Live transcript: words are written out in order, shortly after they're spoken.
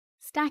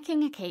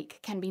Stacking a cake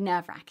can be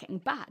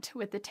nerve-wracking, but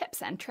with the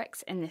tips and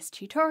tricks in this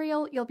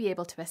tutorial, you'll be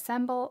able to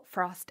assemble,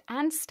 frost,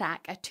 and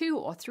stack a 2-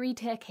 or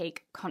 3-tier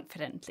cake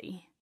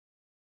confidently.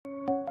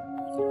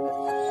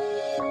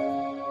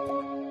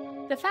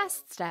 The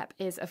first step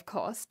is, of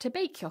course, to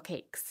bake your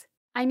cakes.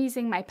 I'm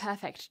using my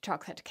perfect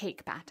chocolate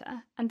cake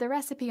batter, and the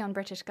recipe on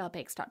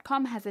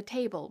BritishGirlBakes.com has a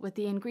table with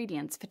the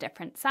ingredients for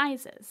different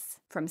sizes,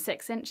 from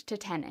 6-inch to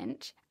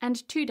 10-inch,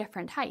 and 2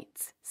 different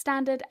heights,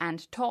 standard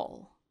and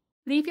tall.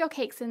 Leave your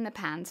cakes in the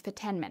pans for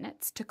 10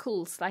 minutes to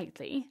cool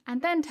slightly,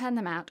 and then turn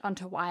them out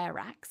onto wire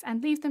racks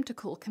and leave them to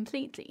cool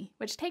completely,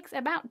 which takes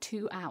about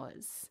 2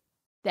 hours.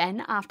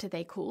 Then, after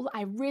they cool,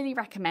 I really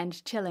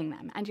recommend chilling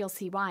them, and you'll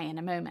see why in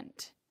a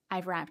moment.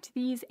 I've wrapped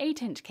these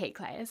 8-inch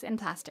cake layers in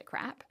plastic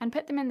wrap and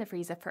put them in the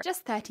freezer for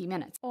just 30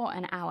 minutes or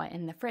an hour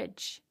in the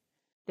fridge.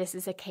 This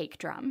is a cake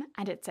drum,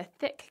 and it's a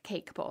thick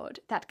cake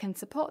board that can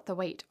support the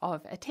weight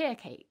of a tier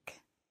cake.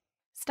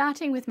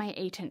 Starting with my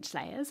 8-inch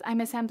layers,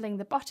 I'm assembling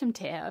the bottom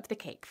tier of the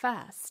cake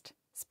first.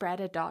 Spread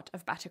a dot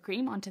of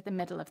buttercream onto the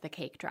middle of the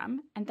cake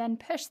drum, and then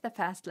push the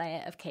first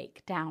layer of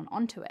cake down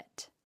onto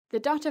it. The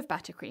dot of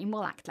buttercream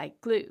will act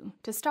like glue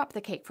to stop the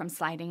cake from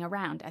sliding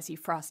around as you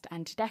frost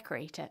and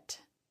decorate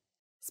it.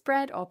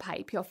 Spread or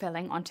pipe your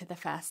filling onto the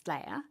first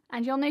layer,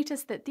 and you'll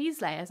notice that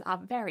these layers are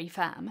very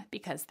firm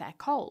because they're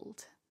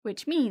cold,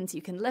 which means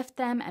you can lift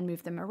them and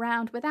move them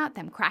around without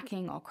them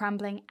cracking or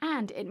crumbling,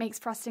 and it makes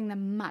frosting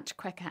them much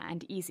quicker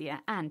and easier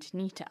and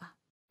neater.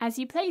 As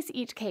you place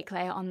each cake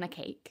layer on the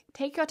cake,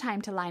 take your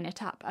time to line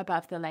it up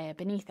above the layer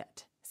beneath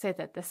it, so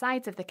that the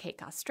sides of the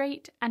cake are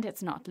straight and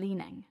it's not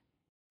leaning.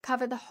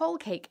 Cover the whole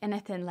cake in a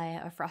thin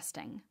layer of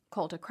frosting,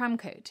 called a crumb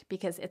coat,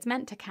 because it's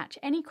meant to catch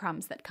any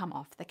crumbs that come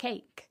off the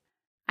cake.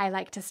 I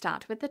like to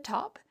start with the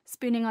top,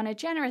 spooning on a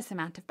generous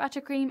amount of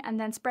buttercream and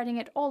then spreading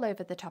it all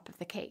over the top of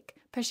the cake,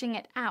 pushing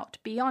it out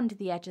beyond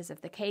the edges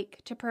of the cake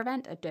to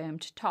prevent a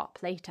domed top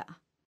later.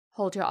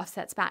 Hold your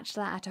offset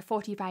spatula at a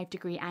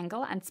 45-degree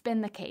angle and spin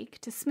the cake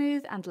to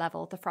smooth and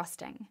level the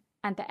frosting.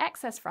 And the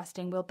excess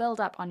frosting will build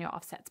up on your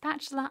offset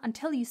spatula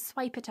until you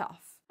swipe it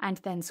off, and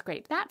then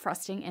scrape that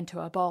frosting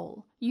into a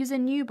bowl. Use a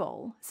new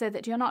bowl so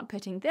that you're not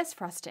putting this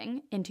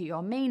frosting into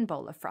your main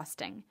bowl of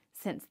frosting,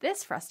 since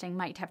this frosting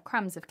might have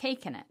crumbs of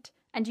cake in it,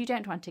 and you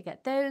don't want to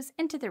get those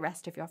into the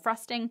rest of your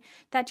frosting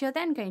that you're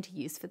then going to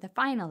use for the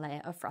final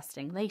layer of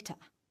frosting later.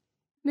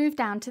 Move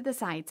down to the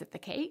sides of the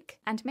cake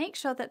and make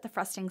sure that the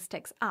frosting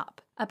sticks up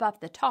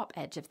above the top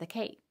edge of the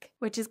cake,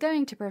 which is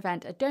going to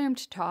prevent a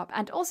domed top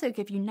and also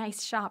give you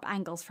nice sharp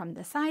angles from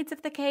the sides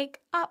of the cake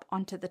up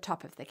onto the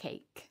top of the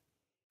cake.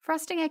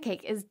 Frosting a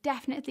cake is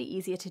definitely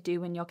easier to do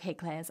when your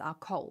cake layers are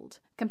cold,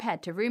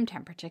 compared to room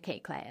temperature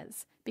cake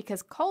layers,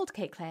 because cold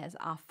cake layers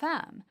are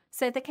firm,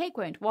 so the cake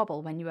won't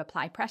wobble when you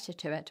apply pressure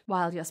to it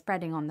while you're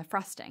spreading on the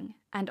frosting.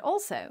 And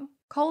also,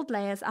 cold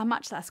layers are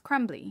much less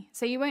crumbly,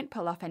 so you won't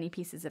pull off any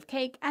pieces of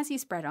cake as you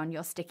spread on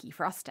your sticky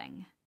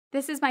frosting.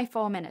 This is my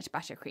 4-minute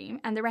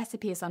buttercream, and the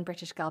recipe is on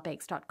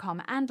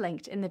BritishGirlBakes.com and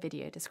linked in the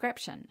video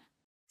description.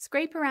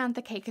 Scrape around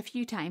the cake a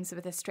few times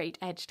with a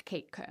straight-edged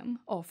cake comb,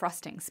 or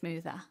frosting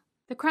smoother.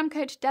 The crumb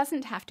coat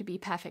doesn't have to be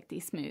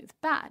perfectly smooth,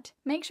 but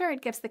make sure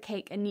it gives the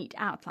cake a neat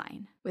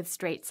outline, with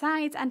straight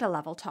sides and a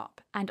level top.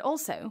 And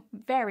also,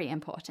 very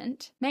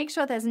important, make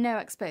sure there's no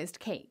exposed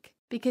cake,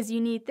 because you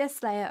need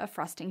this layer of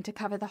frosting to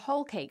cover the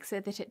whole cake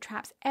so that it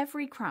traps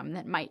every crumb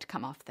that might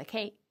come off the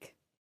cake.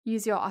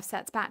 Use your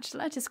offset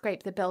spatula to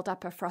scrape the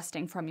buildup of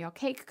frosting from your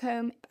cake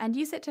comb, and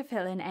use it to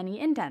fill in any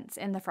indents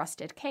in the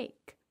frosted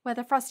cake, where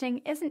the frosting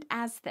isn't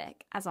as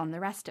thick as on the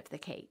rest of the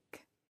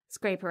cake.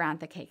 Scrape around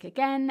the cake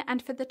again,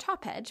 and for the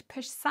top edge,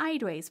 push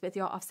sideways with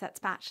your offset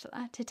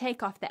spatula to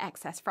take off the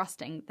excess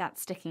frosting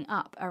that's sticking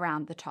up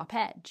around the top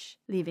edge,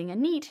 leaving a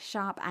neat,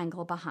 sharp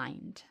angle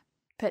behind.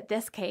 Put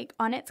this cake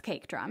on its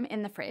cake drum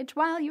in the fridge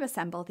while you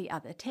assemble the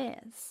other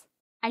tiers.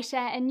 I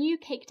share a new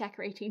cake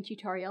decorating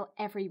tutorial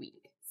every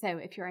week, so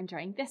if you're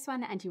enjoying this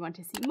one and you want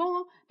to see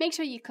more, make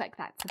sure you click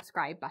that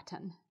subscribe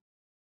button.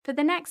 For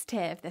the next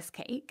tier of this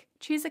cake,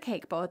 choose a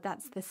cake board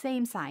that's the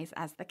same size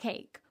as the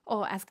cake,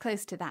 or as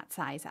close to that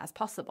size as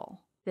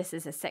possible. This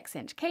is a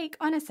 6-inch cake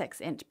on a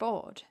 6-inch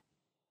board.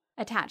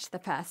 Attach the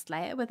first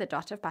layer with a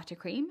dot of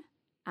buttercream,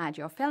 add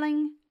your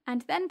filling,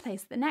 and then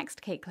place the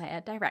next cake layer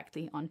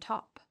directly on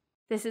top.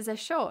 This is a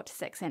short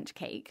 6-inch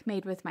cake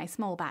made with my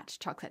small batch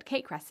chocolate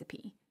cake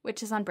recipe,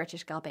 which is on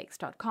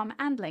BritishGirlBakes.com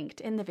and linked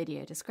in the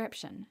video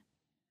description.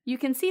 You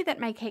can see that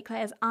my cake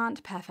layers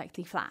aren't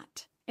perfectly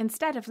flat.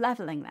 Instead of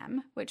leveling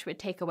them, which would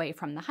take away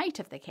from the height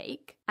of the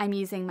cake, I'm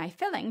using my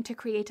filling to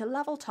create a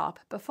level top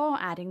before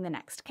adding the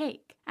next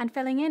cake, and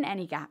filling in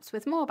any gaps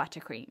with more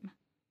buttercream.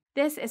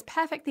 This is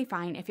perfectly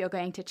fine if you're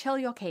going to chill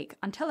your cake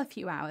until a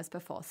few hours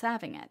before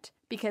serving it,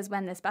 because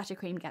when this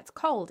buttercream gets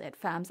cold it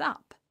firms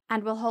up,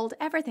 and will hold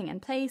everything in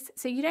place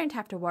so you don't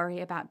have to worry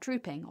about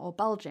drooping or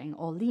bulging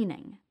or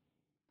leaning.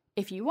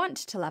 If you want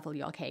to level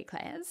your cake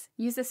layers,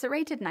 use a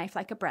serrated knife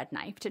like a bread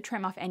knife to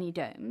trim off any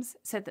domes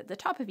so that the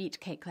top of each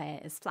cake layer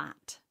is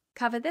flat.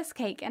 Cover this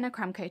cake in a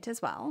crumb coat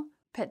as well,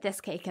 put this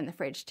cake in the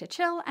fridge to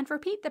chill, and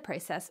repeat the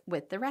process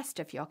with the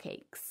rest of your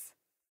cakes.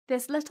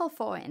 This little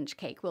 4-inch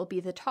cake will be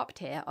the top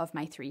tier of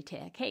my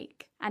 3-tier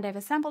cake, and I've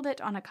assembled it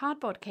on a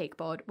cardboard cake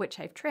board which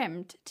I've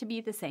trimmed to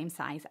be the same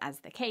size as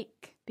the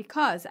cake,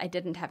 because I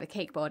didn't have a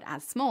cake board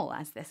as small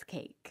as this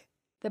cake.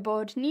 The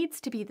board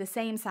needs to be the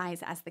same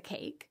size as the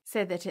cake,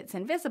 so that it's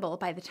invisible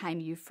by the time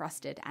you've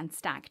frosted and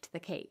stacked the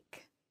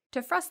cake.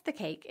 To frost the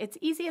cake, it's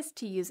easiest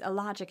to use a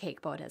larger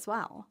cake board as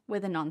well,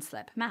 with a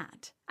non-slip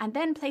mat, and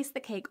then place the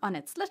cake on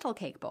its little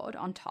cake board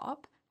on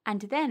top,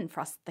 and then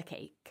frost the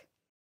cake.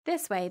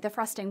 This way, the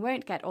frosting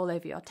won't get all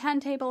over your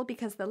turntable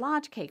because the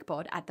large cake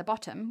board at the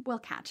bottom will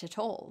catch it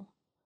all.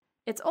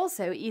 It's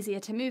also easier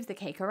to move the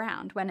cake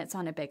around when it's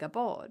on a bigger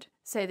board,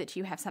 so that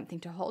you have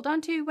something to hold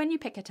onto when you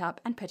pick it up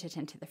and put it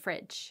into the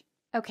fridge.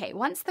 Okay,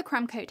 once the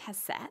crumb coat has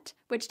set,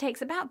 which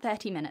takes about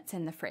 30 minutes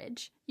in the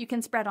fridge, you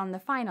can spread on the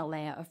final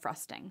layer of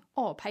frosting,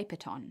 or pipe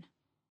it on.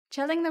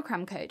 Chilling the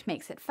crumb coat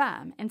makes it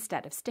firm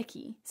instead of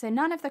sticky, so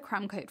none of the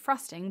crumb coat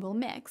frosting will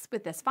mix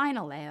with this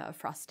final layer of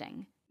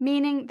frosting,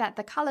 meaning that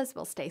the colours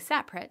will stay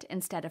separate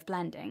instead of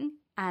blending,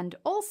 and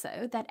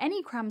also that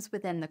any crumbs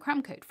within the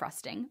crumb coat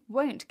frosting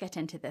won't get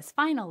into this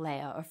final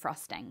layer of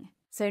frosting,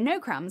 so no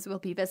crumbs will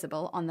be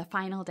visible on the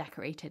final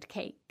decorated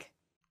cake.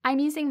 I'm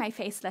using my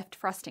Facelift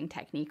Frosting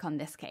technique on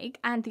this cake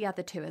and the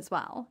other two as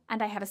well,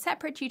 and I have a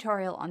separate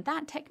tutorial on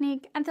that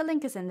technique and the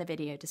link is in the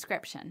video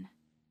description.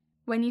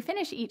 When you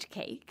finish each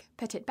cake,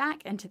 put it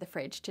back into the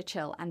fridge to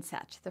chill and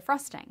set the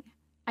frosting.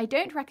 I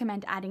don't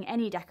recommend adding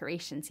any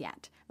decorations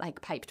yet,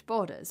 like piped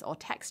borders or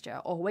texture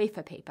or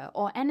wafer paper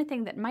or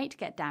anything that might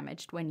get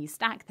damaged when you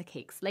stack the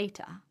cakes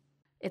later.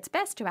 It's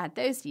best to add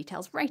those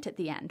details right at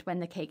the end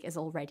when the cake is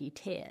already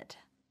tiered.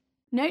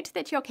 Note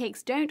that your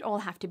cakes don't all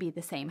have to be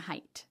the same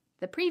height.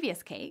 The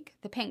previous cake,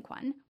 the pink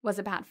one, was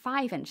about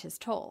 5 inches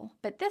tall,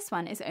 but this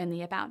one is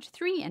only about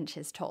 3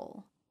 inches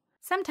tall.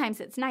 Sometimes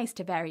it's nice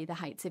to vary the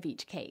heights of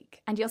each cake,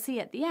 and you'll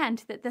see at the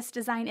end that this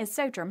design is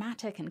so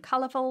dramatic and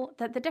colourful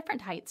that the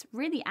different heights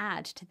really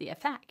add to the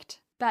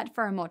effect. But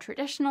for a more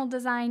traditional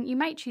design, you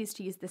might choose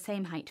to use the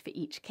same height for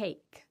each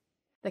cake.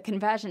 The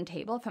conversion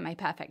table for my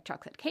perfect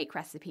chocolate cake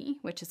recipe,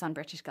 which is on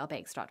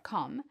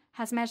BritishGirlBakes.com,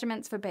 has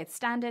measurements for both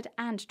standard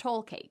and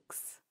tall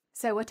cakes.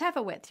 So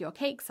whatever width your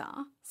cakes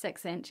are,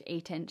 6-inch,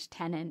 8-inch,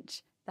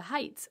 10-inch, the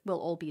heights will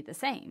all be the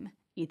same,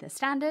 either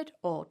standard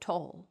or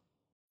tall.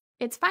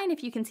 It's fine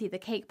if you can see the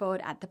cake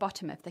board at the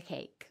bottom of the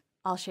cake.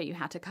 I'll show you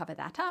how to cover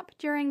that up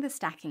during the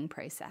stacking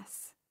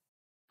process.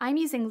 I'm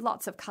using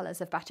lots of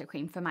colours of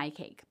buttercream for my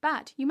cake,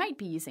 but you might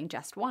be using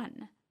just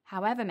one.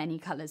 However many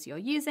colours you're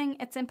using,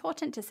 it's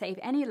important to save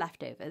any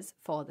leftovers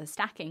for the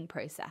stacking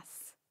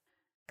process.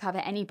 Cover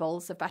any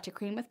bowls of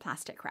buttercream with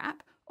plastic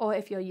wrap, or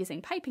if you're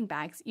using piping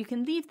bags, you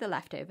can leave the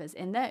leftovers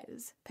in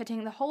those,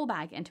 putting the whole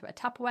bag into a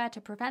Tupperware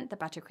to prevent the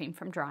buttercream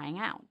from drying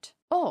out.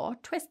 Or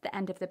twist the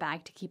end of the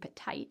bag to keep it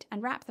tight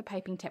and wrap the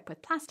piping tip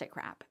with plastic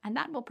wrap, and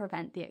that will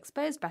prevent the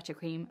exposed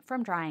buttercream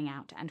from drying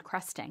out and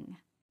crusting.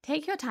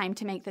 Take your time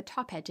to make the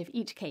top edge of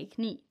each cake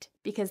neat,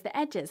 because the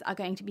edges are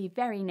going to be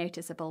very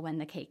noticeable when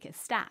the cake is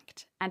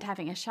stacked, and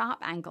having a sharp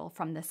angle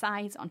from the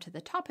sides onto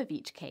the top of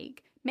each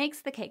cake makes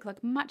the cake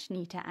look much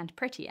neater and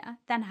prettier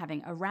than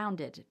having a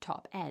rounded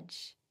top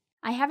edge.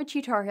 I have a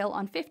tutorial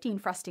on 15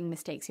 frosting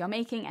mistakes you're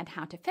making and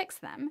how to fix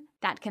them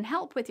that can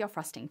help with your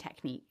frosting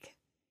technique.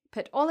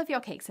 Put all of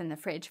your cakes in the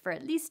fridge for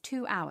at least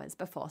 2 hours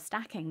before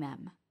stacking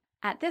them.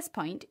 At this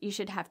point, you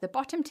should have the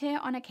bottom tier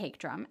on a cake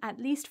drum at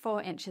least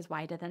 4 inches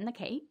wider than the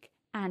cake,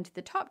 and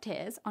the top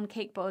tiers on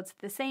cake boards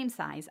the same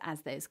size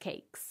as those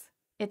cakes.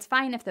 It's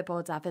fine if the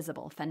boards are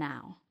visible for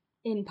now.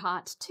 In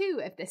part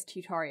 2 of this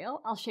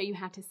tutorial, I'll show you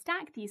how to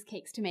stack these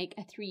cakes to make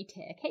a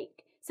 3-tier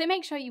cake, so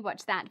make sure you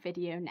watch that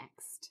video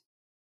next.